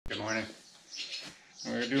Good morning.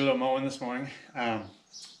 We're going to do a little mowing this morning,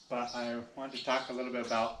 but I wanted to talk a little bit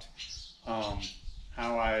about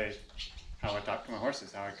how I talk to my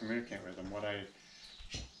horses, how I communicate with them, what I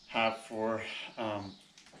have for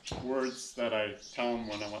words that I tell them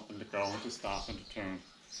when I want them to go and to stop and to turn.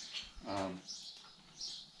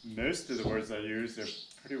 Most of the words I use are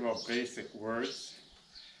pretty well basic words.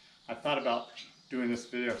 I thought about doing this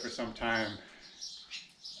video for some time,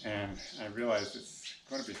 and I realized it's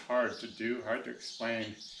going to be hard to do, hard to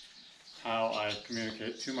explain how I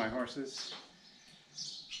communicate to my horses.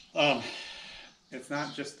 It's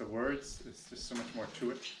not just the words, it's just so much more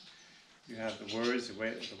to it. You have the words, the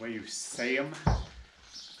way you say them,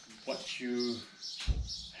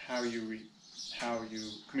 how you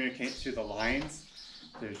communicate through the lines.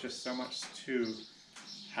 There's just so much to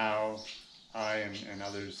how I and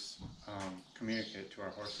others communicate to our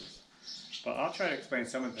horses. But I'll try to explain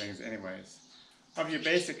some of the things anyways. Of your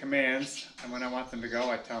basic commands, and when I want them to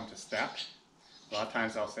go, I tell them to step. A lot of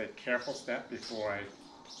times I'll say careful step before I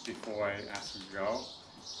ask them to go.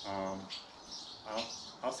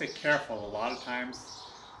 I'll say careful a lot of times.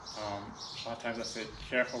 A lot of times I'll say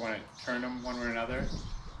careful when I turn them one way or another.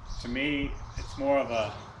 To me, it's more of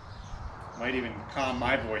a, might even calm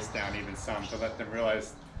my voice down even some to let them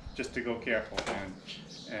realize just to go careful,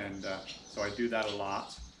 and so I do that a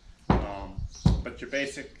lot. But your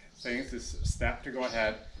basic things is step to go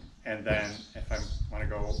ahead, and then if I want to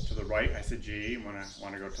go to the right, I say G, and when I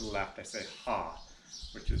want to go to the left, I say ha,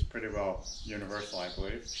 which is pretty well universal, I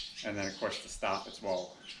believe. And then of course to stop, it's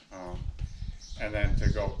whoa. And then to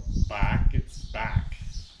go back, it's back.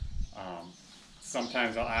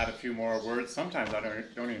 Sometimes I'll add a few more words. Sometimes I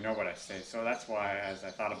don't even know what I say. So that's why, as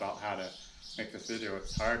I thought about how to make this video,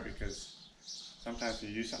 it's hard because sometimes you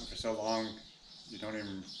use something for so long, you don't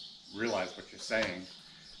even realize what you're saying.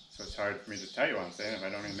 So it's hard for me to tell you what I'm saying if I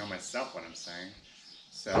don't even know myself what I'm saying.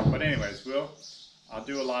 So, but anyways, I'll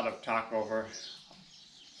do a lot of talk over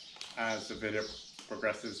as the video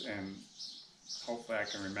progresses, and hopefully I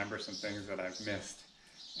can remember some things that I've missed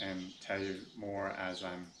and tell you more as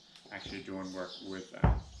I'm actually doing work with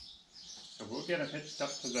them. So we'll get them hitched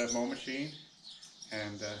up to the mow machine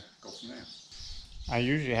and go from there. I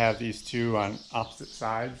usually have these two on opposite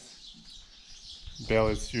sides. Bill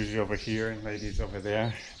is usually over here and Lady's over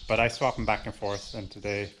there, but I swap them back and forth, and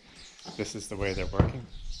today this is the way they're working.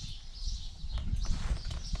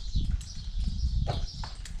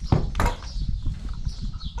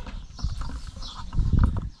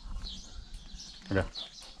 Okay.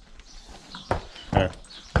 There.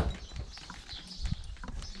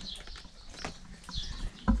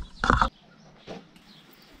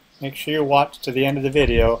 Make sure you watch to the end of the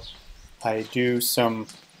video. I do some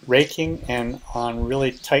raking, and on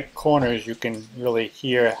really tight corners you can really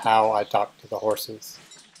hear how I talk to the horses.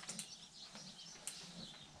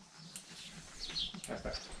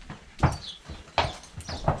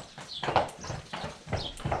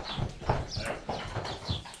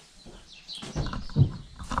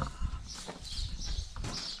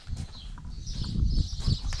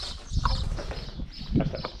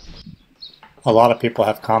 A lot of people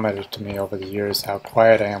have commented to me over the years how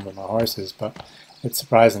quiet I am with my horses, but it's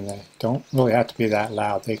surprising. They don't really have to be that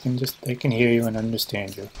loud. They can hear you and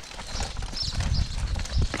understand you.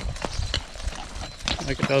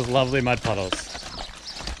 Look at those lovely mud puddles.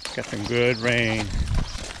 Got some good rain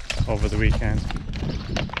over the weekend.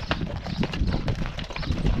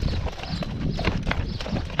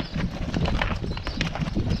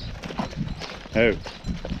 Oh.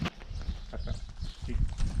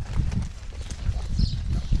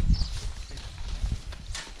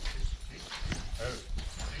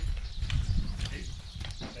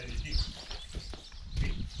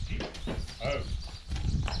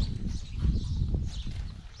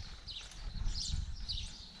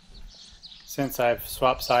 Since I've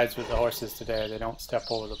swapped sides with the horses today, they don't step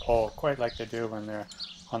over the pole quite like they do when they're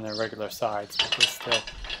on their regular sides, but they still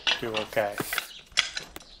do okay.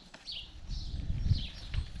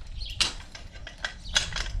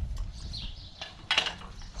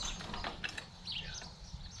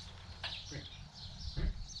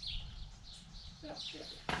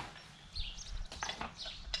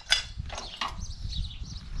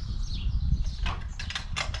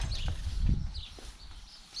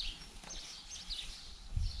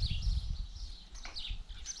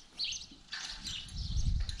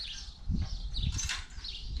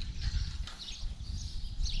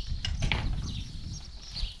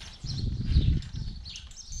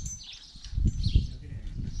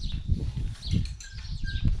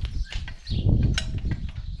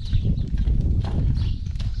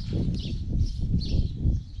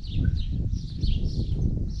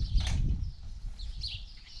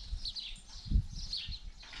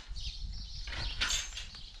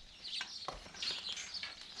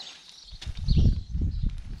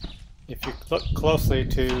 look closely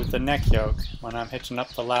to the neck yoke when I'm hitching up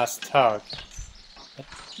the last tug.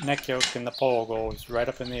 The neck yoke in the pole goes right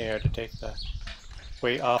up in the air to take the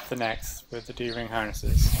weight off the necks with the D-ring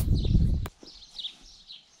harnesses.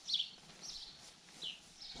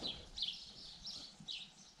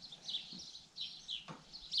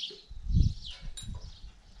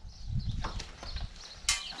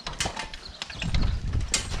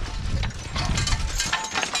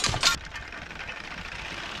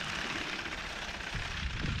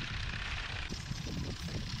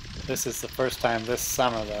 This is the first time this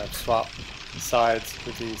summer that I've swapped sides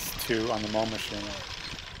with these two on the mow machine.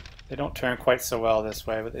 They don't turn quite so well this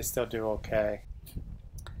way, but they still do okay.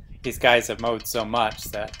 These guys have mowed so much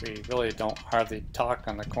that we really don't hardly talk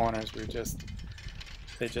on the corners.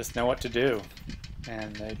 They just know what to do.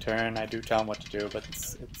 And they turn, I do tell them what to do, but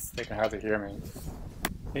they can hardly hear me.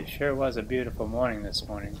 It sure was a beautiful morning this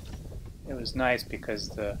morning. It was nice because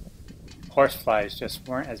the horseflies just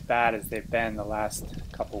weren't as bad as they've been the last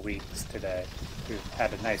couple weeks today. We've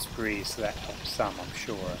had a nice breeze, so that helps some, I'm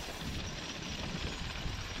sure.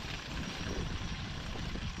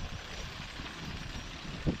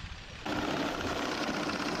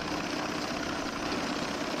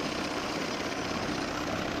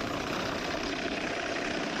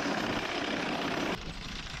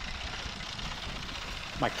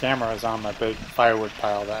 My camera is on my big firewood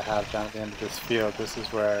pile that I have down at the end of this field. This is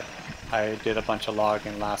where I did a bunch of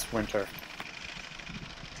logging last winter.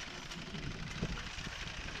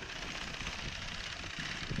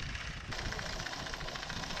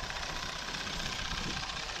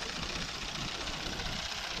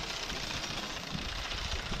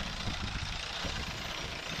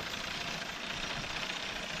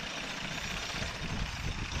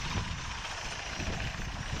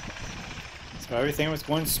 So everything was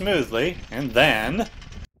going smoothly, and then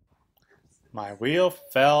my wheel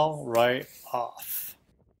fell right off.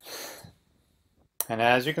 And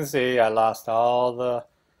as you can see, I lost all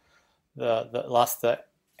lost the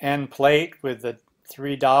end plate with the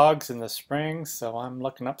 3 dogs and the springs, so I'm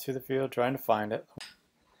looking up through the field trying to find it.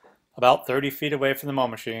 About 30 feet away from the mow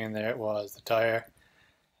machine, there it was. The tire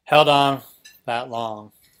held on that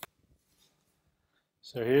long.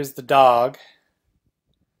 So here's the dog,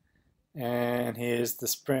 and here's the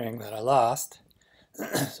spring that I lost.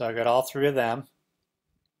 So I got all 3 of them.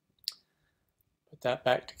 Put that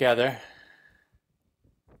back together.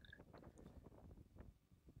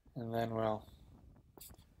 And then we'll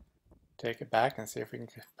take it back and see if we can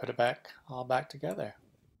put it all back together.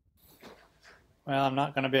 Well, I'm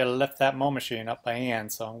not going to be able to lift that mow machine up by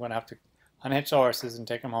hand, so I'm going to have to unhitch the horses and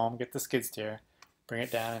take them home, get the skid steer, bring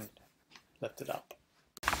it down and lift it up.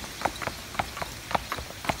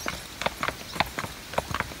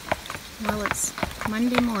 Well, it's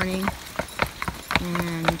Monday morning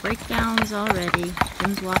and breakdowns already.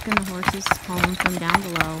 Jim's walking the horses home from down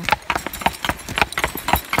below.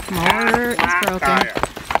 Mower is broken. Tire.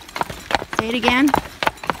 Say it again.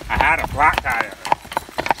 I had a flat tire.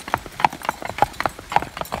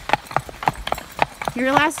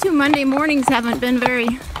 Your last 2 Monday mornings haven't been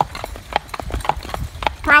very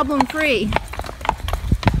problem-free.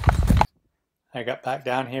 I got back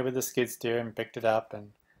down here with the skid steer and picked it up,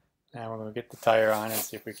 and now we're going to get the tire on and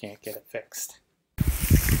see if we can't get it fixed.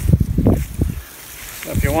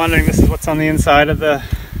 So if you're wondering, this is what's on the inside of the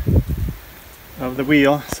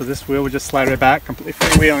wheel. So this wheel will just slide right back, completely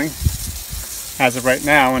freewheeling as of right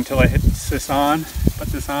now until I hit this on, put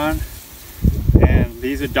this on. And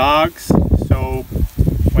these are dogs, so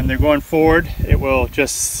when they're going forward it will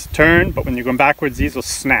just turn, but when you're going backwards these will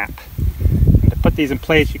snap. And to put these in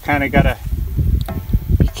place you kind of got to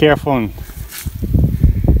be careful and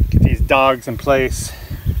get these dogs in place.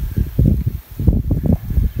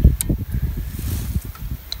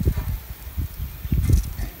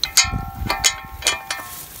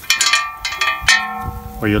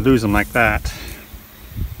 Or you'll lose them like that.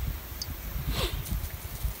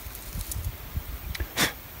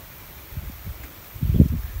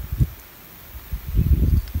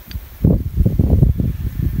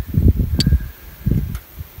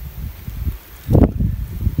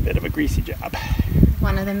 Bit of a greasy job.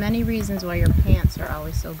 One of the many reasons why your pants are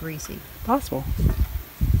always so greasy. Possible.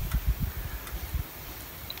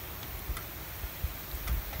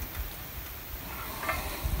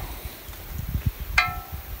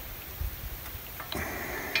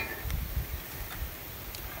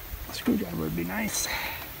 A screwdriver would be nice.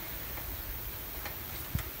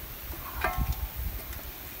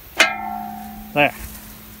 There.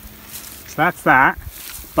 So that's that.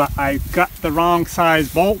 But I got the wrong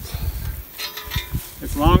size bolt.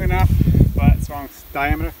 It's long enough, but it's wrong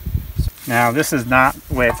diameter. Now this is not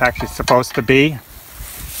the way it's actually supposed to be.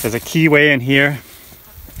 There's a keyway in here,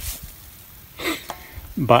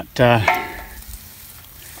 but I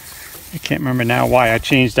can't remember now why I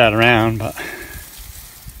changed that around. But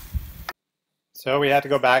so we had to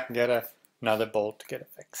go back and get another bolt to get it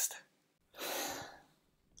fixed.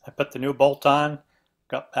 I put the new bolt on,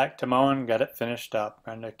 got back to mowing, got it finished up.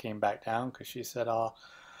 Brenda came back down because she said, oh,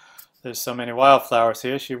 there's so many wildflowers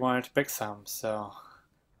here, she wanted to pick some. So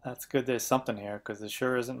that's good there's something here, because there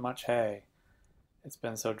sure isn't much hay. It's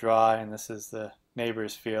been so dry, and this is the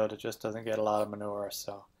neighbor's field. It just doesn't get a lot of manure,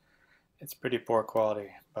 so it's pretty poor quality,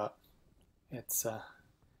 but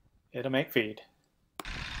it'll make feed.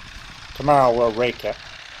 Tomorrow we'll rake it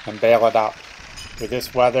and bale it up. With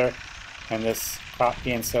this weather and this crop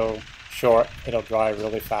being so short, it'll dry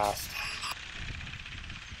really fast.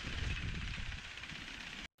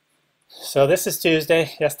 So this is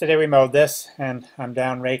Tuesday. Yesterday we mowed this, and I'm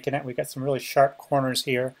down raking it. We got some really sharp corners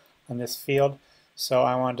here on this field, so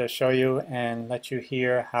I wanted to show you and let you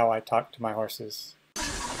hear how I talk to my horses.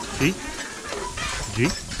 G, G,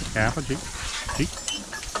 capital G, G,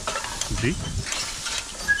 G,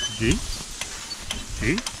 G,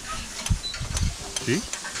 G, G,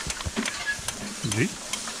 G.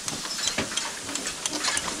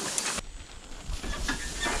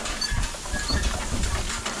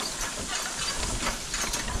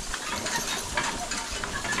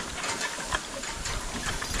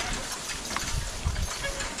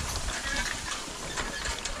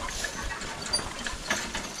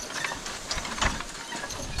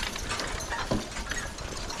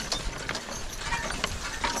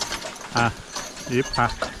 Ha, yip, ha,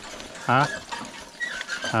 ha,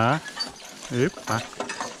 ha, yip, ha,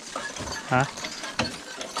 ha,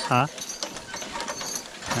 ha,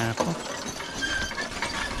 apple,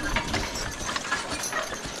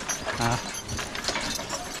 ha.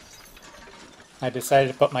 I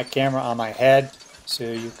decided to put my camera on my head so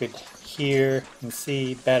you could hear and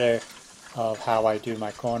see better of how I do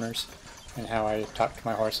my corners and how I talk to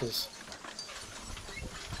my horses.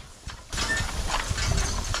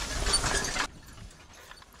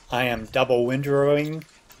 I am double windrowing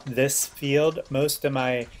this field. Most of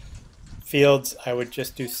my fields I would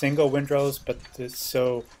just do single windrows, but it's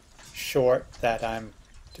so short that I'm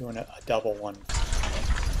doing a double one.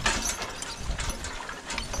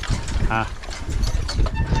 Ha,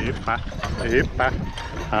 ha,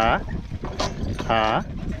 ha, ha,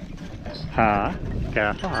 ha,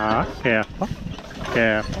 careful, ha, careful,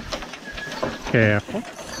 careful, careful.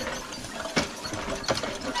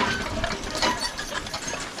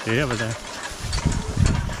 Yeah, over there.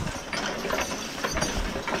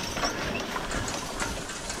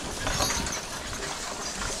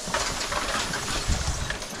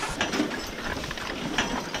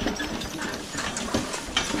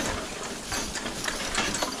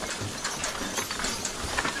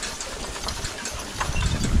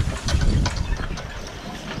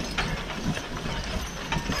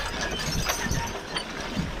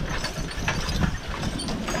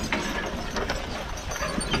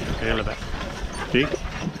 A little bit. G,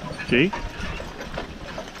 G,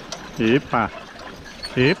 Ipa,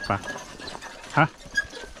 Ipa, ha,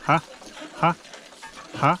 ha, ha,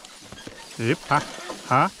 ha, Ipa,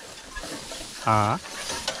 ha, ha,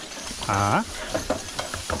 ha,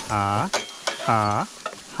 ha, ha,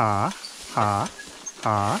 ha, ha,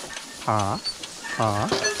 ha, ha, ha.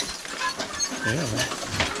 Yeah.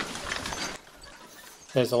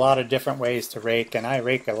 There's a lot of different ways to rake, and I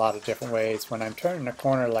rake a lot of different ways. When I'm turning a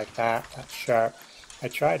corner like that, that's sharp, I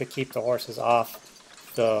try to keep the horses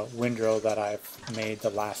off the windrow that I've made the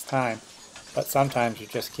last time. But sometimes you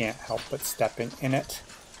just can't help but stepping in it,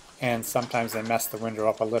 and sometimes they mess the windrow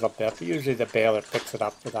up a little bit, but usually the baler picks it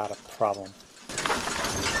up without a problem.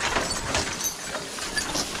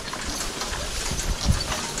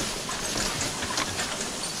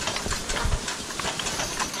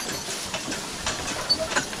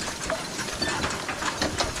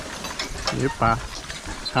 Ipa,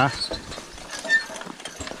 ha,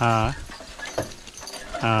 ha,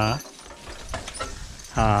 ha,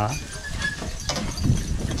 ha,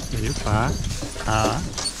 Ipa, ha.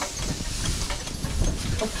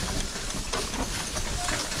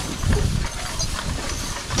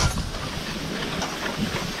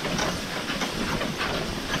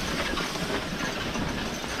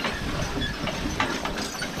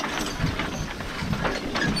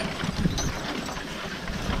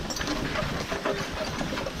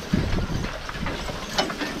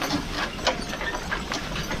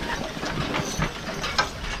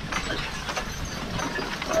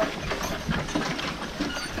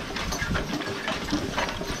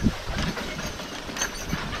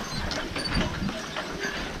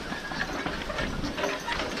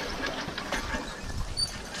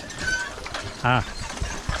 Ha.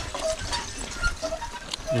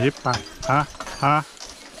 Yep. Ha. Ha. Ha.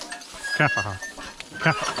 Careful.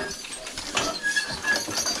 Careful.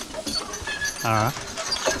 Ha.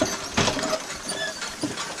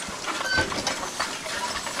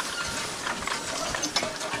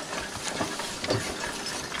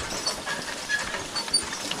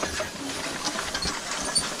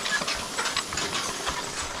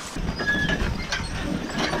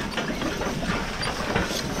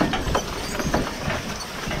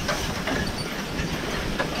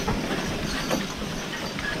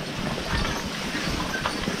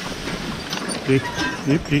 G,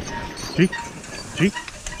 G, G, G, G,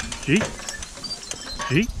 G,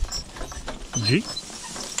 G, G,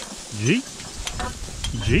 G,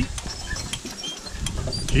 G,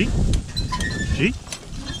 G, G.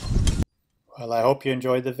 Well, I hope you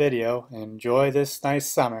enjoyed the video. Enjoy this nice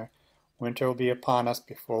summer. Winter will be upon us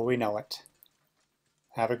before we know it.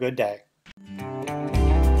 Have a good day.